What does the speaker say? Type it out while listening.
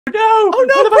No! Oh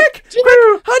no, quick!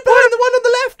 Quick! Hide behind the one on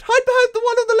the left! Hide behind the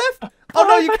one on the left! Oh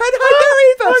no, you can't hide there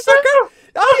either, sucker!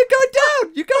 Oh, you're going down!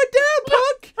 You're going down,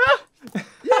 punk!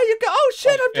 Yeah, you go. Oh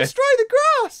shit, I've destroyed the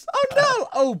grass! Oh no!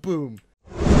 Oh, boom.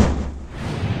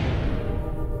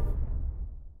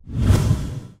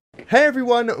 Hey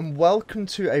everyone, and welcome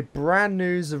to a brand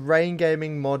new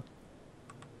XerainGaming mod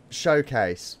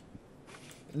showcase.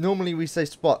 Normally we say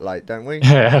spotlight, don't we?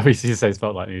 Yeah, we say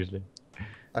spotlight usually.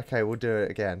 Okay, we'll do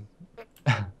it again.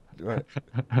 Right.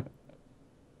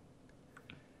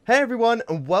 Hey everyone,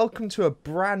 and welcome to a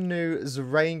brand new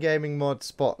XerainGaming mod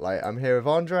spotlight. I'm here with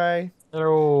Andre.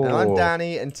 Hello. And I'm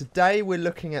Danny, and today we're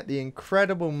looking at the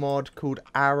incredible mod called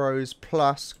Arrows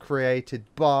Plus, created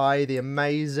by the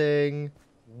amazing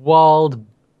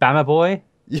WildBamaBoy.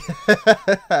 Yeah,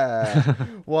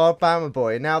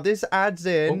 WildBamaBoy. Now this adds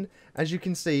in, as you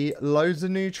can see, loads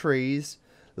of new trees,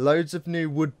 loads of new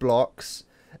wood blocks,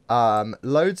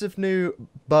 loads of new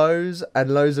bows, and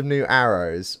loads of new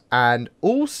arrows, and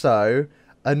also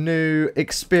a new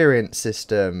experience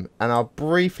system. And I'll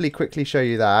quickly show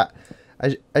you that.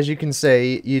 As you can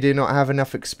see, you do not have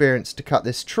enough experience to cut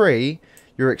this tree.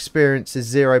 Your experience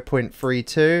is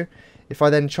 0.32. If I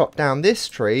then chop down this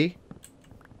tree,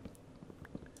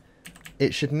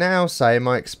 it should now say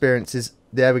my experience is,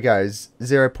 there we go,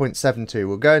 0.72.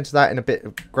 We'll go into that in a bit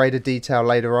of greater detail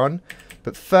later on.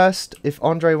 But first, if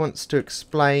Andre wants to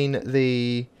explain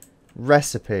the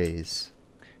recipes.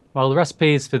 Well, the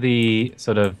recipes for the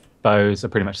sort of bows are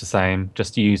pretty much the same.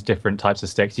 Just use different types of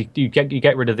sticks. You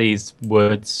get rid of these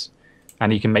woods,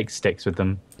 and you can make sticks with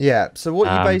them. Yeah, so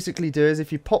what you basically do is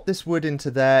if you pop this wood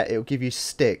into there, it'll give you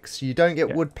sticks. You don't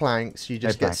get wood planks, you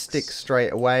just get sticks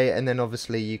straight away, and then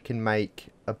obviously you can make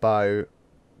a bow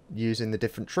using the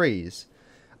different trees.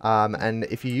 And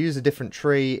if you use a different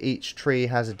tree, each tree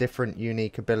has a different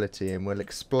unique ability, and we'll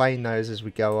explain those as we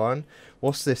go on.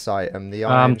 What's this item? The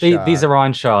iron shard. These are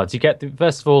iron shards. You get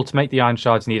first of all, to make the iron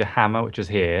shards, you need a hammer, which is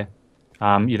here.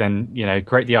 You then,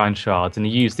 create the iron shards, and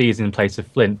you use these in place of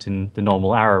flint in the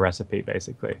normal arrow recipe,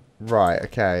 basically. Right.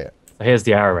 Okay. So here's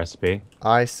the arrow recipe.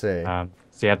 I see.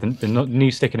 So you have the new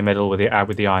stick in the middle with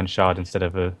the iron shard instead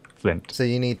of a flint. So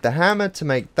you need the hammer to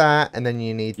make that, and then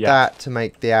you need that to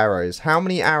make the arrows. How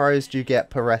many arrows do you get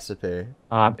per recipe?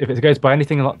 If it goes by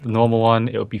anything like the normal one,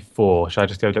 it would be 4. Should I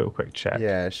just do a little quick check?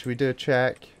 Yeah. Should we do a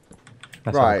check?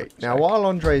 Right, now while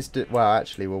Andre's well,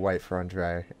 actually we'll wait for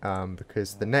Andre,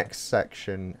 because the next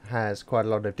section has quite a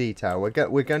lot of detail. We're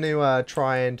going to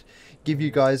try and give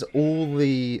you guys all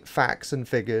the facts and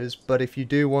figures, but if you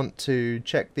do want to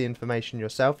check the information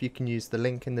yourself, you can use the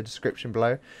link in the description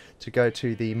below to go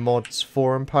to the mods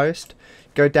forum post.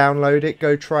 Go download it,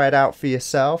 go try it out for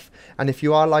yourself, and if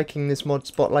you are liking this mod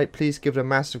spotlight, please give it a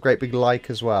massive great big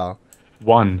like as well.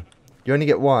 1. You only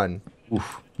get 1.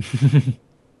 Oof.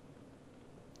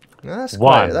 No,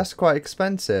 that's quite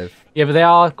expensive. Yeah, but they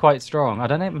are quite strong. I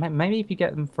don't know. Maybe if you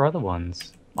get them for other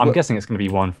ones. I'm guessing it's going to be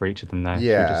 1 for each of them, though.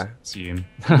 Yeah. Just assume.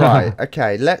 Right.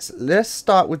 Okay. Let's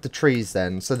start with the trees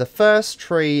then. So the first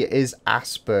tree is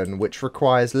aspen, which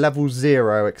requires level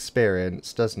 0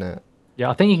 experience, doesn't it?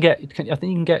 Yeah, I think you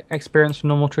can get experience from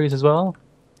normal trees as well.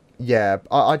 Yeah,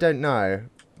 I don't know.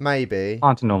 Maybe.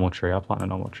 Plant a normal tree. I'll plant a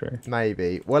normal tree.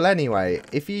 Maybe. Well, anyway,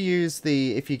 if you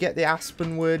get the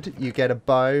aspen wood, you get a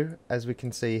bow, as we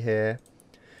can see here.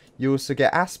 You also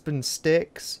get aspen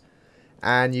sticks,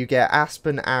 and you get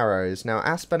aspen arrows. Now,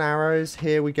 aspen arrows,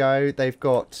 here we go. They've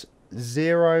got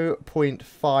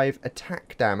 0.5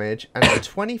 attack damage and a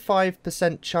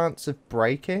 25% chance of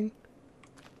breaking.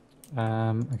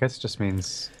 I guess it just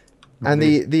means. And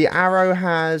the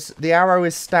arrow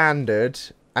is standard.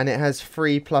 And it has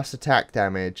 3+ attack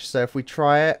damage. So if we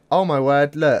try it, oh my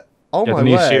word, look! Oh my word! The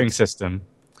new shooting system.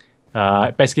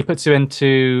 It basically puts you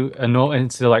into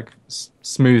like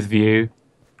smooth view,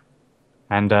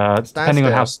 and depending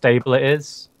on how stable it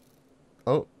is.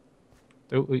 Oh,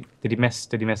 did he miss?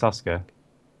 Did he miss Oscar?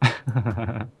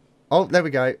 Oh, there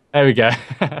we go. There we go.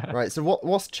 Right. So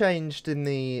what's changed in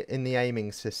the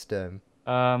aiming system?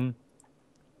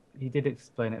 He did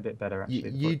explain it a bit better, actually.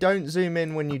 You don't zoom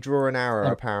in when you draw an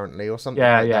arrow, apparently, or something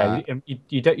like that.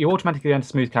 Yeah. You automatically enter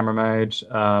smooth camera mode.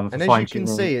 And as you can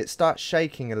see, it starts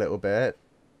shaking a little bit.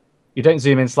 You don't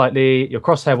zoom in slightly. Your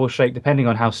crosshair will shake depending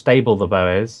on how stable the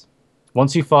bow is.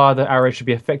 Once you fire, the arrow should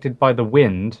be affected by the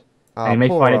wind. And you may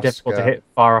find it difficult to hit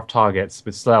far-off targets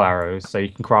with slow arrows, so you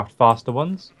can craft faster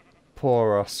ones.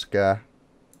 Poor Oscar.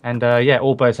 And yeah,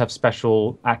 all bows have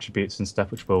special attributes and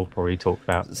stuff, which we'll probably talk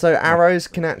about. So arrows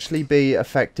can actually be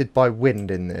affected by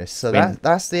wind in this. So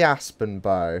that's the aspen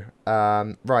bow.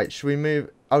 Right, should we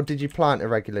move? Oh, did you plant a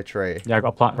regular tree? Yeah, I got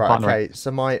a plant. Right. Okay.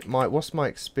 So my what's my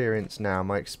experience now?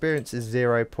 My experience is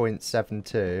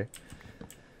 0.72.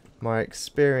 My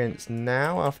experience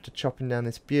now, after chopping down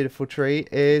this beautiful tree,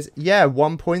 is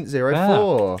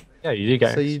 1.04. Yeah, you do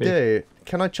get. So you do.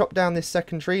 Can I chop down this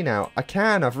second tree now? I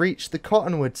can. I've reached the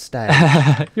cottonwood stage.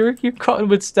 You're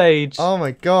cottonwood stage. Oh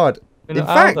my god. In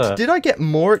fact, did I get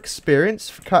more experience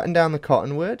for cutting down the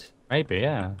cottonwood? Maybe,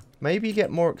 yeah. Maybe you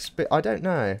get more experience. I don't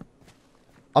know.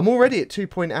 I'm already at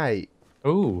 2.8.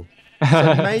 Ooh.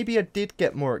 So maybe I did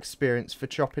get more experience for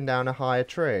chopping down a higher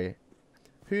tree.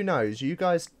 Who knows? You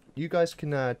guys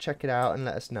can check it out and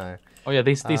let us know. Oh yeah,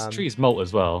 these trees molt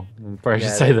as well. I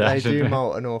should say that. They do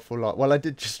molt an awful lot. Well, I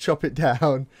did just chop it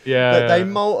down. Yeah. But they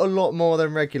molt a lot more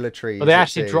than regular trees. But they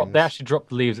actually drop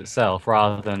the leaves itself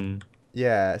rather than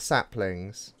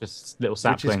saplings. Just little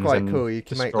saplings. Which is quite cool. You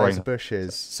can make those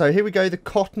bushes. So here we go. The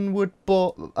cottonwood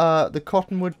bow.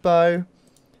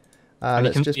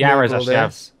 The arrows actually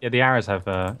have. Yeah, the arrows have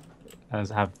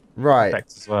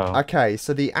effects as well. Okay,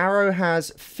 so the arrow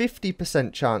has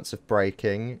 50% chance of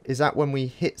breaking. Is that when we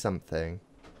hit something?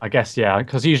 I guess, yeah,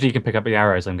 because usually you can pick up the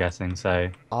arrows, I'm guessing, so...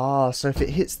 So if it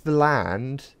hits the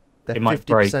land, there's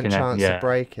 50% chance of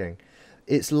breaking.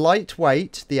 It's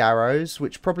lightweight, the arrows,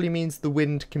 which probably means the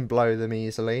wind can blow them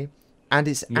easily. And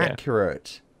it's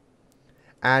accurate.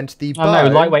 And the bow...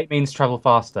 no, lightweight means travel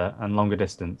faster and longer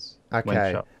distance.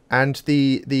 Okay. And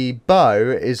the bow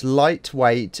is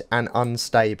lightweight and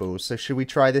unstable. So should we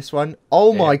try this one?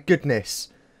 Oh my goodness.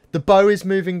 The bow is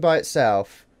moving by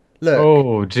itself. Look.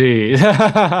 Oh, gee.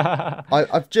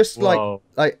 I've just hang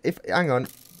on.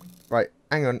 Right,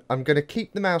 hang on. I'm going to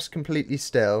keep the mouse completely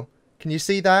still. Can you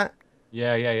see that?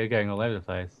 Yeah, you're going all over the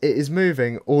place. It is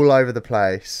moving all over the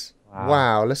place.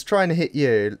 Wow. Let's try and hit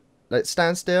you. Let's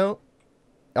stand still.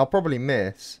 I'll probably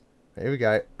miss. Here we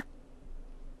go.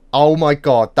 Oh my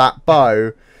god, that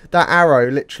bow, that arrow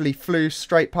literally flew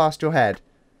straight past your head.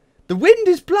 The wind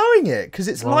is blowing it because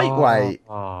it's lightweight.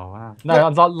 Oh, wow. No,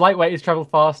 lightweight is travel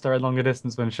faster and longer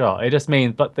distance when shot. It just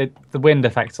means, but the wind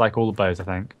affects like all the bows, I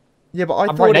think. Yeah, but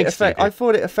I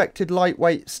thought it affected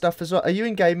lightweight stuff as well. Are you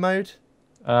in game mode?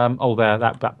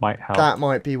 That might help. That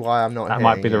might be why I'm not hitting. That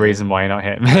might be the reason why you're not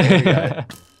hitting me.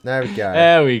 There we go.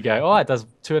 There we go. Oh, it does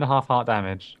 2.5 heart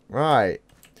damage. Right.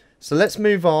 So let's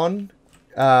move on.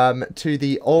 To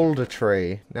the older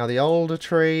tree. Now the older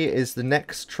tree is the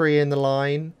next tree in the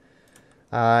line.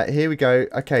 Here we go.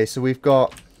 Okay, so we've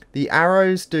got the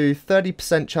arrows do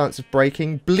 30% chance of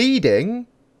breaking. Bleeding.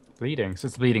 Bleeding. So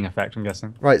it's a bleeding effect, I'm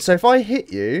guessing. Right, so if I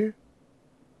hit you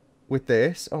with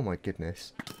this, oh my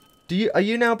goodness. Are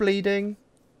you now bleeding?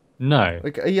 No.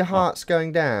 Like, are your hearts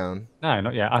going down? No,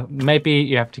 not yet. Maybe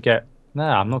you have to get... No,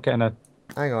 I'm not getting a...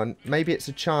 Hang on. Maybe it's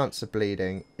a chance of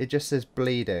bleeding. It just says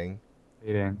bleeding.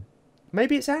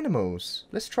 Maybe it's animals.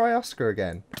 Let's try Oscar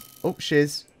again. Oh,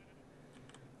 shiz.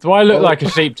 Do I look like a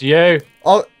sheep to you?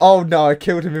 Oh no, I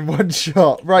killed him in one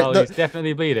shot. Right, he's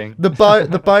definitely bleeding. The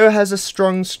bow has a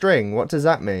strong string. What does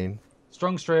that mean?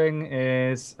 Strong string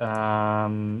is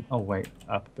oh wait,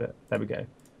 up a bit. There we go.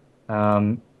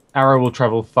 Arrow will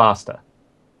travel faster.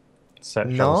 So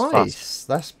nice.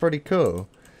 That's pretty cool.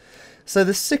 So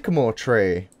the sycamore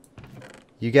tree.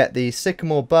 You get the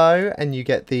sycamore bow and you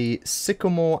get the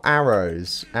sycamore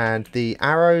arrows. And the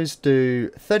arrows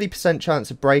do 30% chance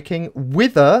of breaking,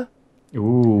 wither,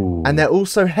 and they're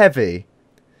also heavy.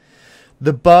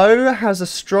 The bow has a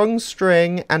strong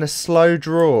string and a slow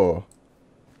draw.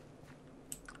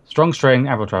 Strong string,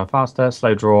 arrow travel faster,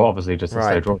 slow draw, obviously just a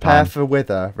slow draw time. Prepare for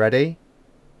wither. Ready?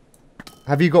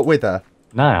 Have you got wither?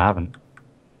 No, I haven't.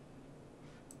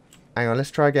 Hang on, let's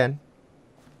try again.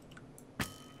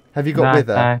 Have you got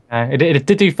wither? It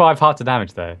did do 5 hearts of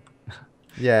damage though.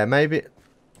 Yeah, maybe.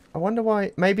 I wonder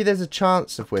why. Maybe there's a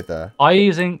chance of wither.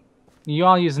 You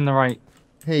are using the right.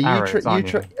 Here, you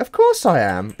try. Of course I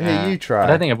am. Here, you try. I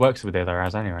don't think it works with the other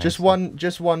arrows anyway. Just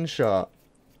one shot.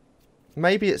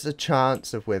 Maybe it's a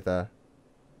chance of wither.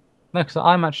 No, because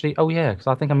I'm actually. Oh yeah, because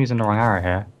I think I'm using the wrong arrow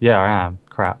here. Yeah, I am.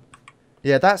 Crap.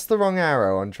 Yeah, that's the wrong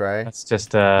arrow, Andre. That's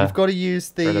just You've got to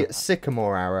use the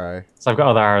sycamore arrow. So I've got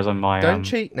other arrows on my Don't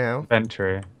cheat now.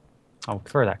 inventory. I'll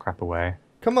throw that crap away.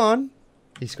 Come on.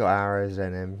 He's got arrows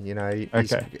in him, you know.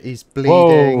 He's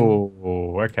bleeding.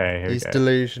 Whoa, okay. He's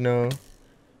delusional.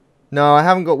 No, I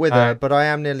haven't got wither, but I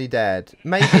am nearly dead.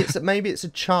 Maybe it's a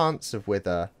chance of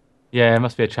wither. Yeah, it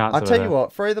must be a chance. I'll tell you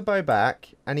what. Throw the bow back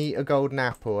and eat a golden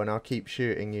apple, and I'll keep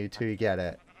shooting you till you get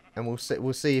it, and we'll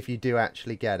see if you do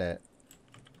actually get it.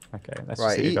 Okay,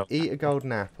 let's eat a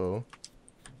golden apple.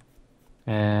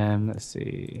 Let's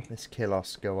see. Let's kill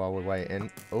Oscar while we're waiting.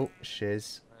 Oh,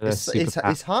 shiz.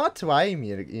 It's hard to aim,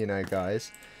 you know,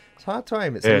 guys. It's hard to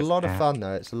aim. It's a lot of fun,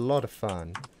 though. It's a lot of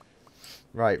fun.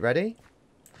 Right, ready?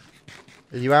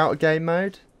 Are you out of game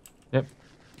mode? Yep.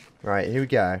 Right, here we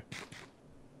go.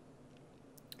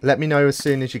 Let me know as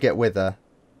soon as you get Wither.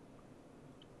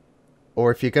 Or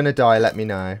if you're going to die, let me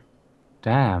know.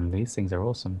 Damn, these things are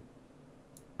awesome.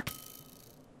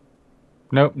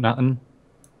 Nope, nothing.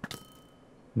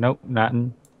 Nope,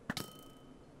 nothing.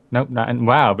 Nope, nothing.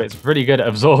 Wow, but it's pretty good at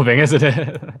absorbing, isn't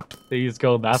it? These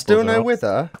golden apples. Still no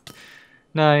Wither?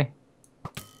 No.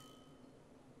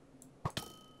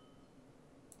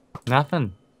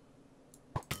 Nothing.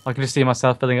 I can just see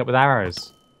myself filling up with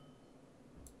arrows.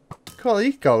 Cool,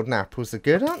 these golden apples are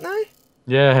good, aren't they?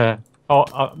 Yeah.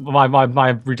 Oh,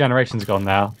 my regeneration's gone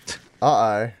now.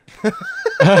 Uh-oh.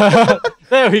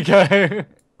 There we go.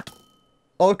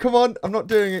 Oh, come on. I'm not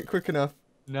doing it quick enough.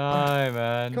 No,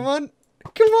 man. Come on.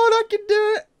 Come on, I can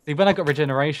do it. See, when I got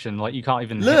regeneration, like, you can't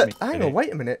even Look, hit me. hang on,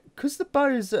 wait a minute. Because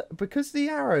the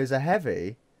arrows are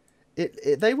heavy,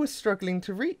 they were struggling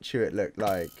to reach you, it looked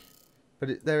like.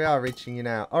 But they are reaching you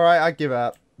now. All right, I give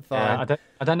up. Fine. Yeah,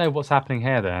 I don't know what's happening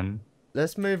here, then.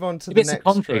 Let's move on to the next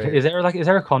config. tree. Is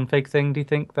there a config thing, do you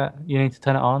think, that you need to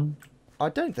turn it on? I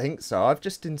don't think so. I've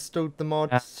just installed the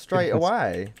mod straight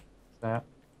away. Yeah.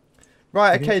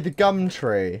 Right, okay, the gum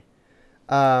tree.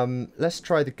 Let's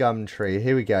try the gum tree.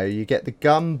 Here we go. You get the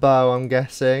gumbo, I'm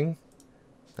guessing.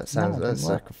 That's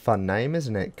like a fun name,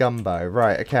 isn't it? Gumbo.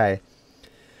 Right, okay.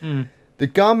 The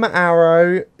gum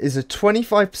arrow is a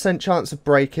 25% chance of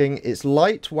breaking. It's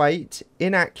lightweight,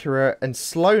 inaccurate, and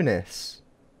slowness.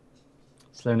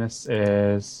 Slowness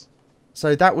is...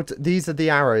 So these are the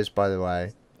arrows, by the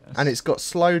way. Yes. And it's got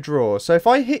slow draw. So if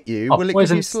I hit you, will it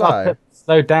give you slow?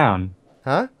 Slowed down.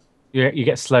 Huh? You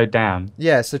get slowed down.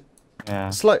 Yeah, so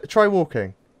try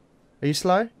walking. Are you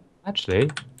slow? Actually,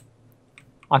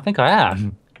 I think I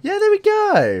am. Yeah, there we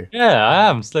go. Yeah, I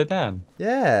am slowed down.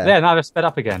 Yeah. Yeah, now I've sped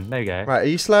up again. There you go. Right, are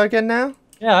you slow again now?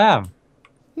 Yeah, I am.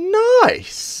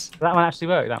 Nice. That one actually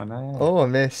worked. That one. Yeah. Oh, I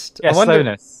missed. Yeah,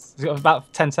 slowness. It's got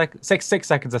about 10 seconds. 6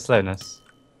 seconds of slowness.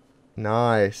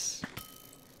 Nice.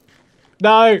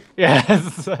 No.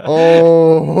 Yes.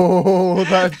 Oh,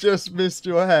 that just missed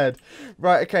your head.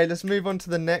 Right. Okay. Let's move on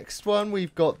to the next one.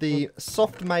 We've got the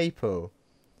soft maple.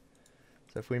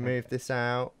 So if we move this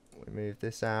out,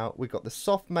 we've got the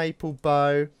soft maple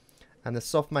bow and the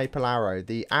soft maple arrow.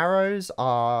 The arrows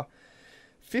are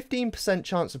 15%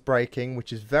 chance of breaking,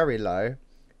 which is very low.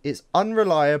 It's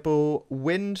unreliable,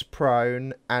 wind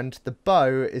prone, and the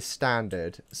bow is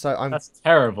standard. So That's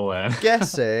terrible, then.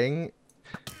 guessing.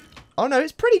 Oh no,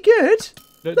 it's pretty good.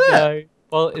 No.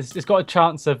 Well, it's got a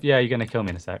chance of you're gonna kill me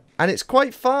in a sec. And it's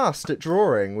quite fast at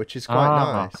drawing, which is quite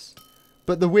nice.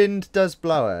 But the wind does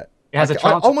blow it. It has a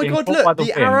chance. Oh my god! Look,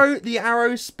 the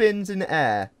arrow spins in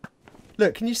air.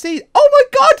 Look, can you see? Oh my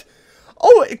god!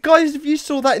 Oh, guys, if you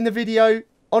saw that in the video,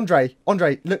 Andre,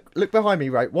 look behind me.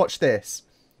 Right, watch this.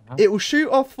 It will shoot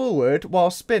off forward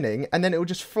while spinning, and then it will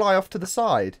just fly off to the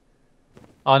side.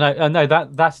 Oh no!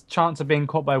 That's chance of being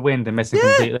caught by wind and missing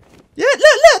completely. Yeah,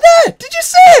 look there! Did you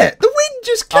see it? The wind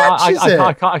just catches it.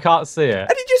 I can't see it.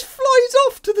 And it just flies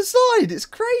off to the side. It's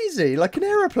crazy, like an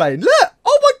aeroplane. Look!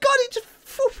 Oh my god! It just.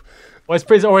 Well, it's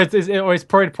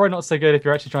probably not so good if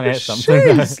you're actually trying to hit something.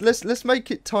 Jeez. Let's make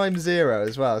it ×0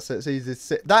 as well, so it's easy to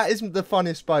see. That isn't the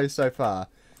funniest bow so far.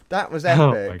 That was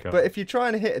epic. But if you're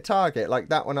trying to hit a target like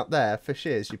that one up there, for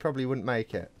shiz, you probably wouldn't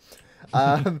make it.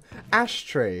 Ash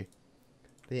tree.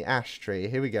 The ash tree.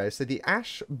 Here we go. So the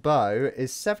ash bow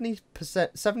is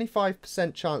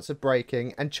 75% chance of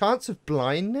breaking and chance of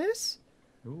blindness.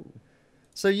 Ooh.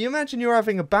 So you imagine you're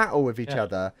having a battle with each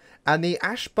other, and the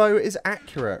ash bow is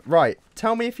accurate. Right.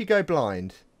 Tell me if you go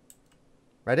blind.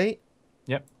 Ready?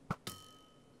 Yep.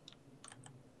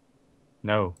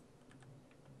 No.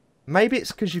 Maybe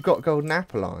it's because you've got golden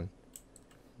apple on.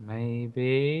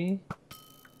 Maybe.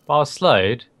 But I was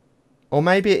slowed. Or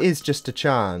maybe it is just a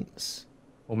chance.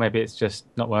 Or maybe it's just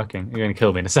not working. You're going to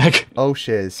kill me in a sec. Oh,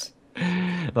 shiz.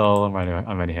 Oh, I'm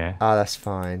only here. Ah, that's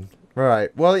fine. Right.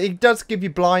 Well, it does give you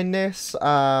blindness.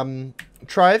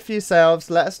 Try it for yourselves.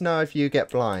 Let us know if you get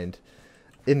blind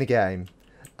in the game.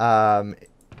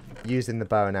 Using the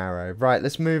bow and arrow. Right,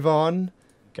 let's move on.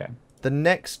 Okay. The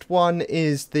next one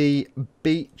is the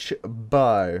beach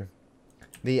bow.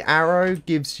 The arrow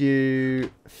gives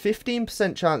you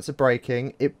 15% chance of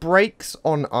breaking. It breaks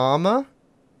on armor.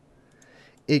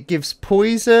 It gives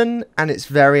poison and it's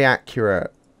very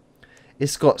accurate.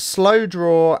 It's got slow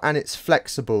draw and it's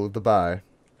flexible, the bow.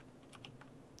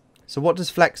 So what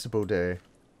does flexible do?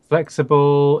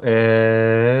 Flexible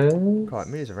is... God,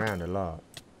 it moves around a lot.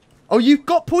 Oh, you've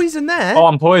got poison there? Oh,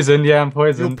 I'm poisoned. Yeah, I'm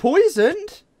poisoned. You're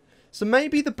poisoned? So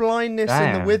maybe the blindness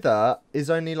and the wither is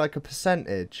only like a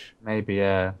percentage. Maybe,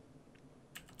 yeah.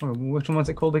 Oh, which one was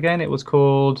it called again? It was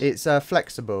called... It's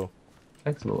flexible.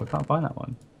 Flexible? I can't find that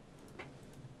one.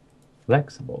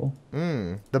 Flexible?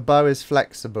 The bow is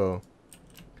flexible.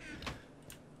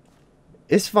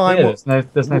 It's fine. Yeah,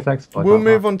 there's no flexible. We'll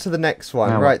move on to the next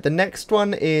one. Right, the next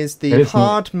one is the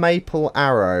hard maple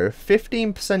arrow.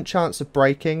 15% chance of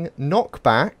breaking,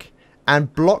 knockback,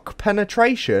 and block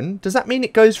penetration. Does that mean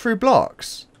it goes through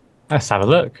blocks? Let's have a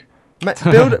look.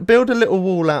 Build a little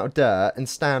wall out of dirt and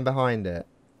stand behind it.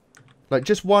 Like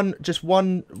just one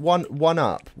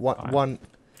up. One.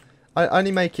 I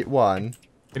only make it one.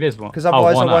 It is one. Because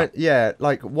otherwise I won't. Yeah,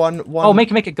 like one. Oh,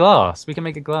 make it glass. We can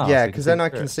make it glass. Yeah, because then I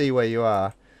can see where you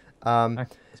are.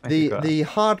 The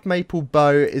hard maple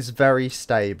bow is very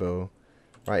stable.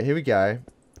 Right, here we go.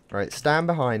 Right, stand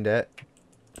behind it.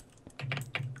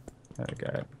 There we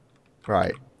go.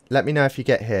 Right, let me know if you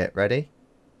get hit. Ready?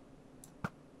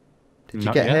 Did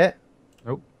you get hit?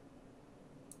 Nope.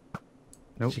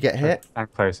 Did you get hit?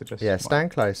 Stand closer, just. Yeah,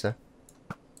 stand closer.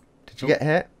 Did you get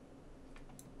hit?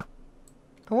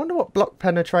 I wonder what block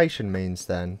penetration means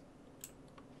then.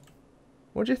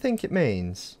 What do you think it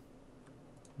means?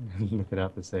 Look it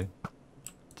up and see.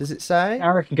 Does it say?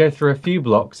 Arrow can go through a few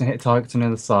blocks and hit targets on the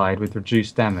other side with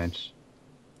reduced damage.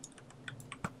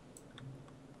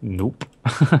 Nope.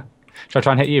 Should I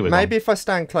try and hit you with Maybe if I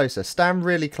stand closer. Stand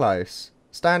really close.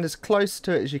 Stand as close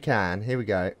to it as you can. Here we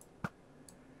go.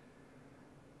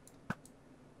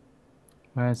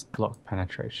 Where's block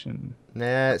penetration?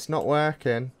 Nah, it's not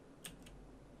working.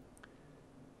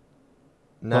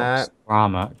 Nah.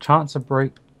 Armor. Chance of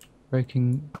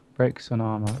breaking breaks on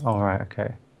armor. Oh, right,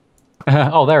 okay.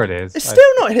 Oh, there it is. It's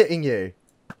still not hitting you.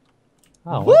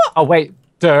 Oh, what? Oh, wait.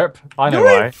 Derp. I know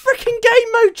why. You're in freaking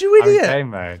game mode, you idiot. I'm in game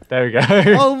mode. There we go.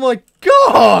 Oh, my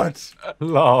God.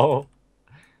 Lol.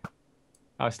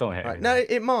 Oh, it's still not hitting me. No,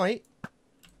 it might.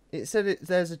 It said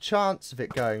there's a chance of it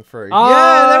going through.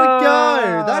 Yeah, there we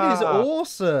go. That is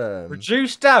awesome.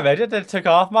 Reduced damage. It took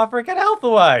half my freaking health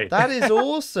away. That is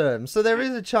awesome. So there is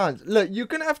a chance. Look, you're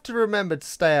going to have to remember to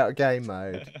stay out of game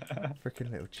mode.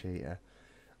 Freaking little cheater.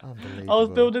 Unbelievable. I was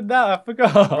building that. I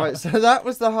forgot. Right, so that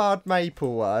was the hard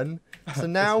maple one. So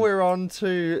now we're on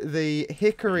to the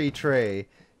hickory tree.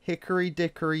 Hickory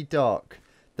dickory dock.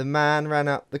 The man ran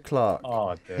up the clock.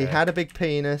 Oh, dear. He had a big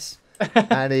penis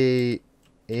and he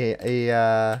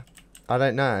I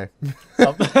don't know.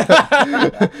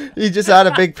 He just had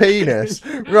a big penis.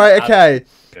 Right, okay.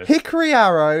 Hickory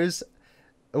arrows,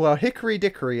 well, hickory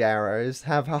dickory arrows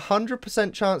have a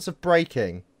 100% chance of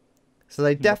breaking. So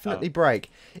they definitely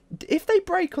break. If they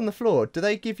break on the floor, do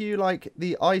they give you, like,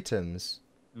 the items?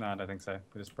 No, I don't think so.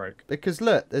 They just broke. Because,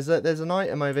 look, there's an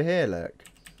item over here, look.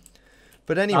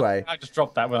 But anyway. I just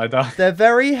dropped that when I died. They're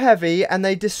very heavy, and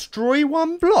they destroy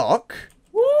one block.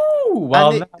 Woo!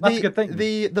 Well, that's a good thing.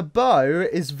 The bow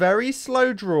is very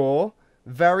slow draw,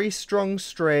 very strong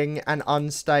string, and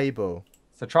unstable.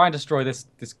 So try and destroy this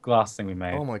glass thing we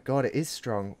made. Oh my god, it is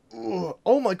strong. Ugh.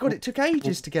 Oh my god, it took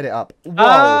ages to get it up. Whoa.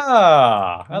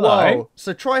 Ah! Hello. Whoa.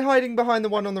 So try hiding behind the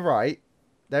one on the right.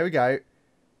 There we go.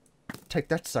 Take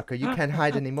that, sucker. You can't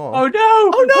hide anymore. Oh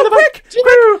no! Oh no, quick!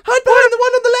 Quick! Hide behind the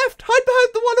one on the left! Hide behind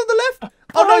the one on the left!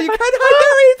 Oh no, you can't hide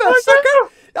there either,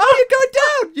 sucker! Oh, you're going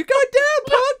down! You're going down,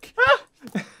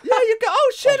 punk! Yeah, you go.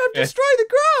 Oh shit, I've destroyed the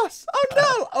grass! Oh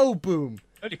no! Oh, boom.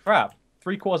 Holy crap.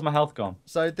 3/4 of my health gone.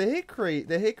 So the hickory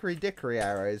dickory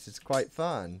arrows is quite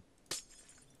fun.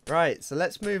 Right, so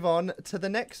let's move on to the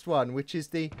next one, which is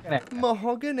the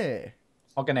mahogany.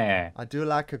 Mahogany. I do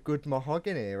like a good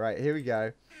mahogany. Right, here we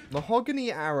go.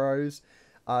 Mahogany arrows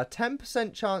are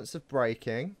 10% chance of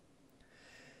breaking.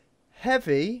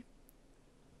 Heavy,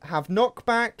 have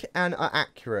knockback, and are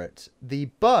accurate. The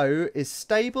bow is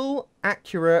stable,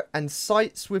 accurate, and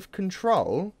sights with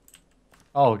control.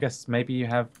 Oh, I guess maybe you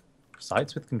have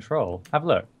sights with control. Have a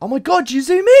look. Oh my god, you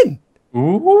zoom in!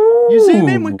 Ooh! You zoom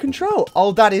in with control.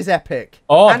 Oh, that is epic.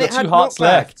 Oh, and it had 2 hearts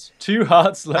left. 2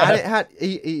 hearts left. And it had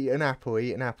eat an apple,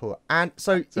 eat an apple. And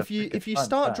so if you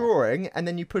start drawing and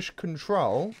then you push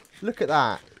control, look at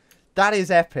that. That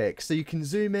is epic. So you can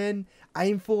zoom in,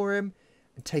 aim for him,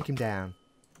 and take him down.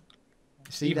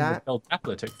 See Even that? the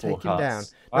apple took 4 Take him down.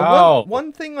 hearts. Now, Wow.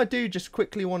 one thing I do just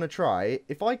quickly want to try,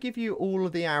 if I give you all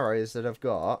of the arrows that I've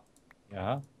got,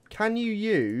 Yeah. can you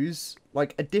use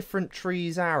like a different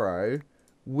tree's arrow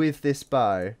with this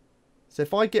bow? So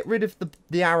if I get rid of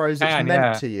the arrows it's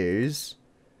meant to use,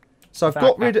 so I've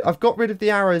got rid of the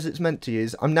arrows it's meant to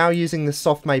use. I'm now using the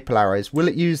soft maple arrows. Will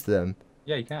it use them?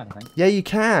 Yeah, you can, I think. Yeah, you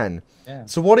can. Yeah.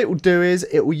 So what it will do is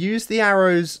it will use the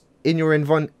arrows in your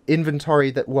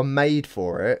inventory that were made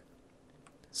for it.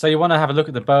 So you want to have a look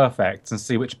at the bow effects and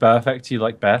see which bow effect you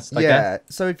like best, I guess? Yeah,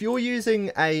 so if you're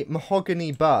using a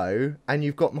mahogany bow and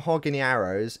you've got mahogany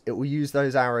arrows, it will use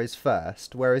those arrows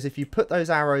first. Whereas if you put those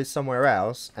arrows somewhere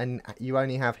else and you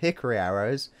only have hickory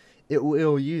arrows, it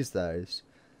will use those.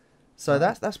 So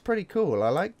that's pretty cool. I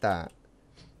like that.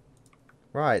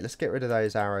 Right, let's get rid of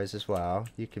those arrows as well.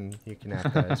 You can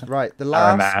add those. Right, the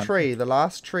last tree. The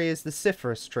last tree is the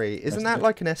Cyphorus tree. Isn't that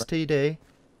like an STD?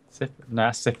 No,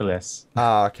 syphilis.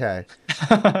 Ah, okay.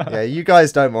 Yeah, you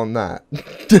guys don't want that.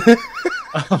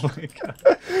 Oh my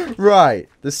god. Right,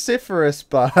 the Cyphorus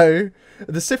bow.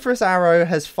 The Cyphorus arrow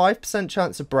has 5%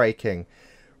 chance of breaking.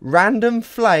 Random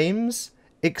flames,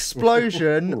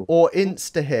 explosion, or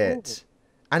insta-hit.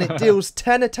 And it deals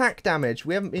 10 attack damage.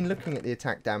 We haven't been looking at the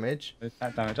attack damage.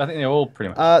 Attack damage. I think they're all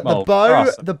pretty much.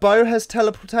 The bow has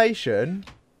teleportation.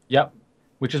 Yep.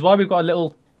 Which is why we've got a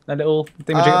little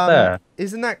thingamajig there.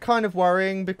 Isn't that kind of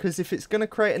worrying? Because if it's going to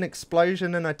create an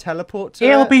explosion and I teleport to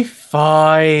It'll be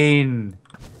fine.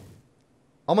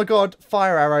 Oh my god,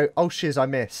 fire arrow. Oh shiz, I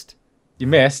missed. You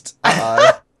missed?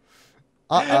 Uh-oh.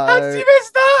 Uh-oh. How did you miss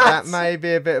that? That may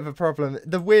be a bit of a problem.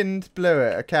 The wind blew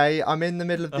it, okay? I'm in the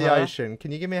middle of the ocean.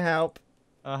 Can you give me help?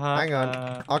 Hang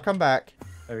on. I'll come back.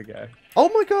 There we go. Oh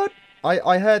my god.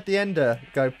 I heard the ender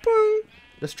go boom.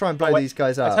 Let's try and blow these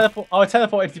guys up. I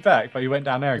teleported you back, but you went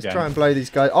down there again. Let's try and blow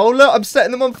these guys. Oh look, I'm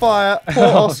setting them on fire. Poor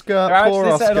Oscar. Poor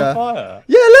Oscar. Setting on fire.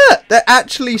 Yeah, look, they're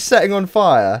actually setting on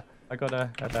fire. I gotta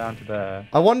go down to there.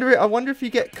 I wonder if you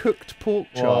get cooked pork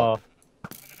chop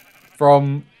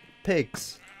from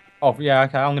pigs. Oh yeah,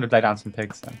 okay. I'm gonna lay down some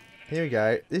pigs then. Here we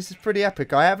go. This is pretty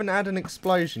epic. I haven't had an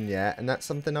explosion yet, and that's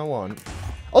something I want.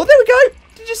 Oh, there we go.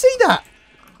 Did you see that?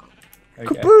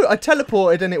 Kaboo! I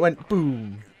teleported and it went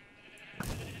boom.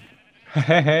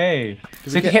 Hey,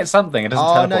 so if you hit something, it doesn't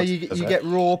teleport. Oh no, you get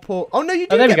raw pork. Oh no, you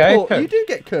do get pork. You do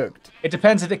get cooked. It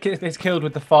depends if it's killed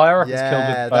with the fire or if it's killed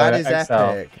with that is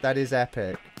epic. That is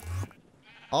epic.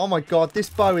 Oh my god, this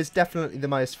bow is definitely the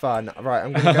most fun. Right,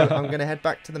 I'm gonna go. I'm gonna head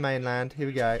back to the mainland. Here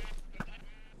we go.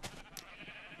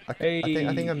 I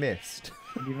think I missed.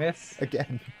 You miss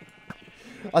again.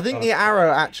 I think the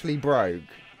arrow actually broke,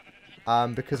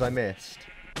 because I missed.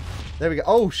 There we go.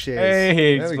 Oh shit!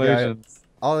 Hey, there explosions. We go.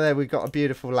 Oh, there we got a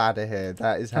beautiful ladder here.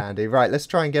 That is handy. Right, let's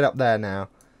try and get up there now.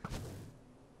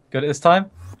 Got it this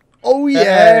time? Oh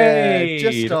yeah, hey,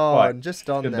 just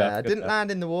on good there. Enough, Didn't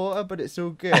land in the water, but it's all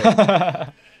good.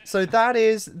 So that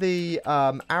is the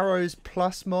Arrows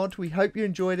Plus mod. We hope you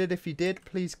enjoyed it. If you did,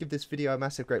 please give this video a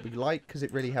massive great big like because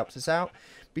it really helps us out.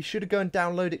 Be sure to go and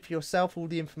download it for yourself. All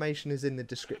the information is in the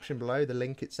description below, the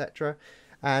link, etc.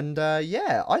 And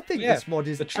yeah, I think this mod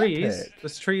is epic. The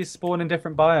trees spawn in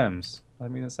different biomes. I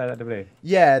mean, say that to me.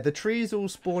 Yeah, the trees all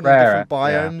spawn in different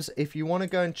biomes. Yeah. If you want to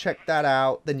go and check that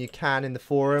out, then you can in the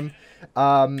forum.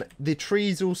 The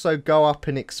trees also go up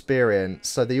in experience.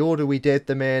 So the order we did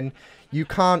them in, you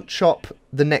can't chop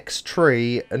the next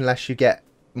tree unless you get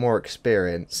more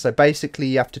experience. So basically,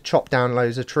 you have to chop down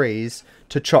loads of trees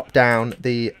to chop down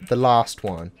the last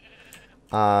one.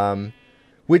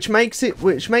 Which makes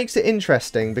it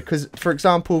interesting because, for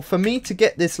example, for me to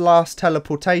get this last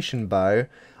teleportation bow,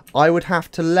 I would have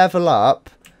to level up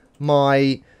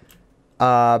my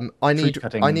I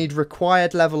need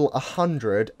required level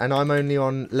 100 and I'm only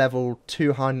on level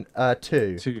 200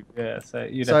 2. Yeah,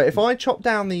 so if I chop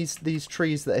down these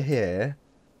trees that are here,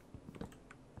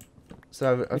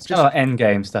 so it's kind of like end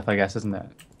game stuff, I guess, isn't it?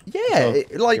 Yeah,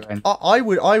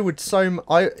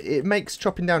 it makes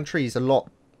chopping down trees a lot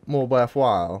more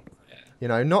worthwhile. Yeah. You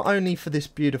know, not only for this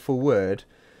beautiful wood.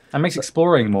 And makes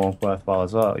exploring more worthwhile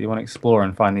as well. You want to explore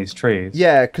and find these trees.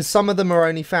 Yeah, because some of them are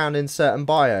only found in certain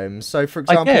biomes. So, for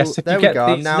example, there we go.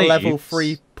 I'm now level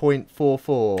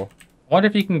 3.44. I wonder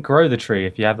if you can grow the tree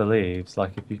if you have the leaves.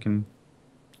 Like, if you can...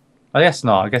 I guess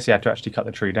not. I guess you have to actually cut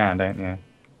the tree down, don't you?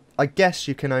 I guess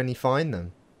you can only find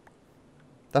them.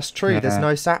 That's true. Yeah. There's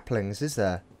no saplings, is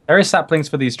there? There is saplings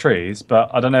for these trees,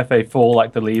 but I don't know if they fall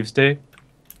like the leaves do.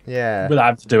 Yeah. Without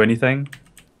having to do anything.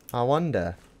 I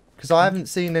wonder. Because I haven't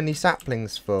seen any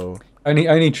saplings fall.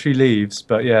 Only tree leaves,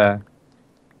 but yeah.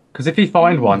 Because if you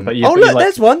find one, but you look,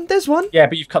 there's one. Yeah,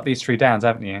 but you've cut these tree downs,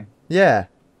 haven't you? Yeah.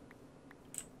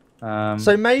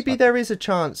 So maybe there is a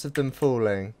chance of them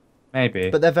falling. Maybe.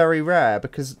 But they're very rare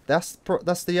because that's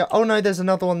the. Oh no, there's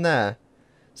another one there.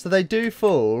 So they do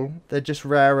fall. They're just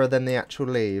rarer than the actual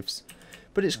leaves.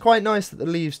 But it's quite nice that the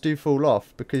leaves do fall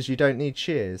off because you don't need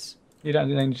shears. You don't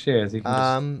need shears. You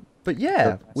can But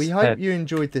yeah, we hope you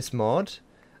enjoyed this mod.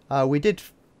 We did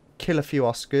kill a few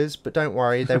Oscars, but don't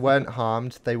worry, they weren't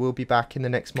harmed. They will be back in the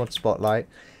next mod spotlight.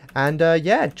 And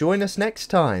yeah, join us next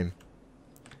time.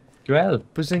 Well,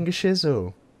 Bazinga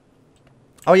shizzle.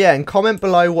 Oh yeah, and comment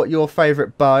below what your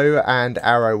favourite bow and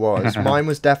arrow was. Mine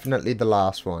was definitely the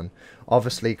last one.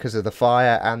 Obviously because of the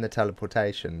fire and the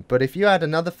teleportation. But if you had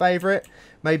another favourite,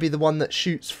 maybe the one that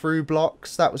shoots through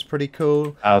blocks, that was pretty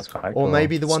cool. That was quite cool. Or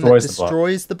maybe the one that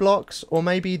destroys the blocks. Or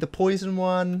maybe the poison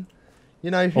one. You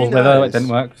know, who knows? Whether it didn't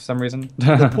work for some reason.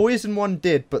 The poison one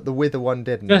did, but the wither one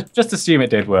didn't. Just assume it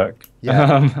did work.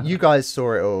 Yeah, you guys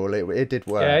saw it all. It did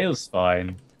work. Yeah, it was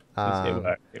fine.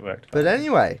 It worked. But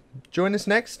anyway, join us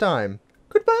next time.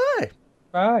 Goodbye.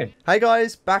 Bye. Hey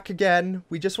guys, back again.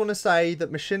 We just want to say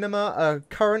that Machinima are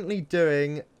currently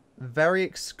doing very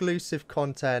exclusive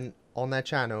content on their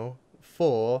channel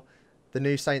for the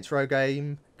new Saints Row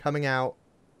game coming out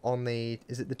on the,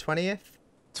 is it the 20th?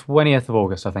 20th of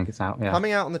August, I think it's out, yeah.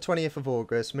 Coming out on the 20th of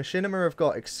August. Machinima have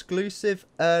got exclusive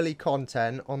early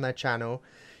content on their channel.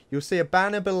 You'll see a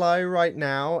banner below right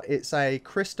now. It's a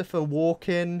Christopher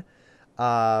Walken,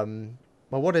 well,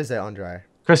 what is it, Andre?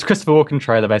 Christopher Walken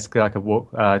trailer, basically like a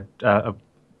walk.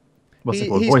 What's it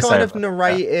called? He's kind of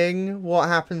narrating what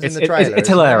happens in the trailer. It's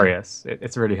hilarious.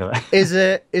 It's really hilarious. Is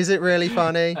it? Is it really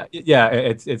funny? Yeah,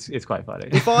 it's quite funny.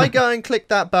 If I go and click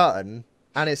that button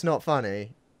and it's not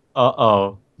funny,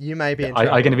 you may be in trouble.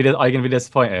 Are you gonna be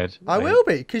disappointed? I will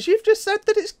be, because you've just said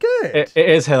that it's good. It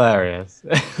is hilarious.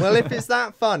 Well, if it's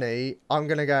that funny, I'm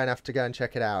gonna have to go and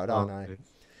check it out, aren't I?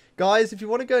 Guys, if you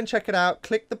want to go and check it out,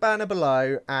 click the banner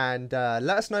below and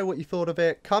let us know what you thought of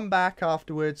it. Come back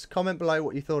afterwards, comment below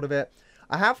what you thought of it.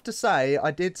 I have to say, I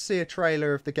did see a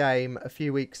trailer of the game a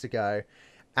few weeks ago,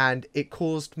 and it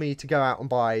caused me to go out and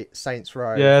buy Saints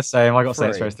Row. Yeah, same. I got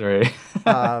Saints Row 3.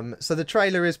 So the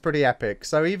trailer is pretty epic.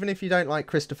 So even if you don't like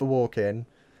Christopher Walken,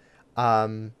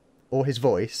 or his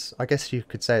voice, I guess you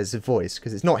could say it's his voice,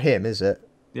 because it's not him, is it?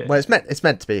 Yeah. Well, it's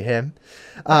meant to be him.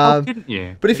 Didn't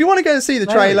you? But if you want to go and see the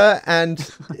trailer, and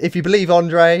if you believe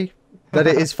Andre that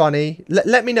it is funny,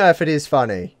 let me know if it is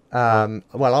funny. Well,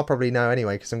 I'll probably know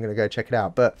anyway because I'm going to go check it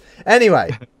out. But anyway,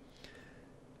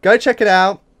 go check it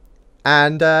out,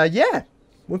 and yeah,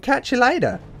 we'll catch you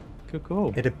later.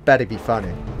 Cool. It better be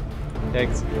funny.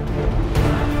 Thanks.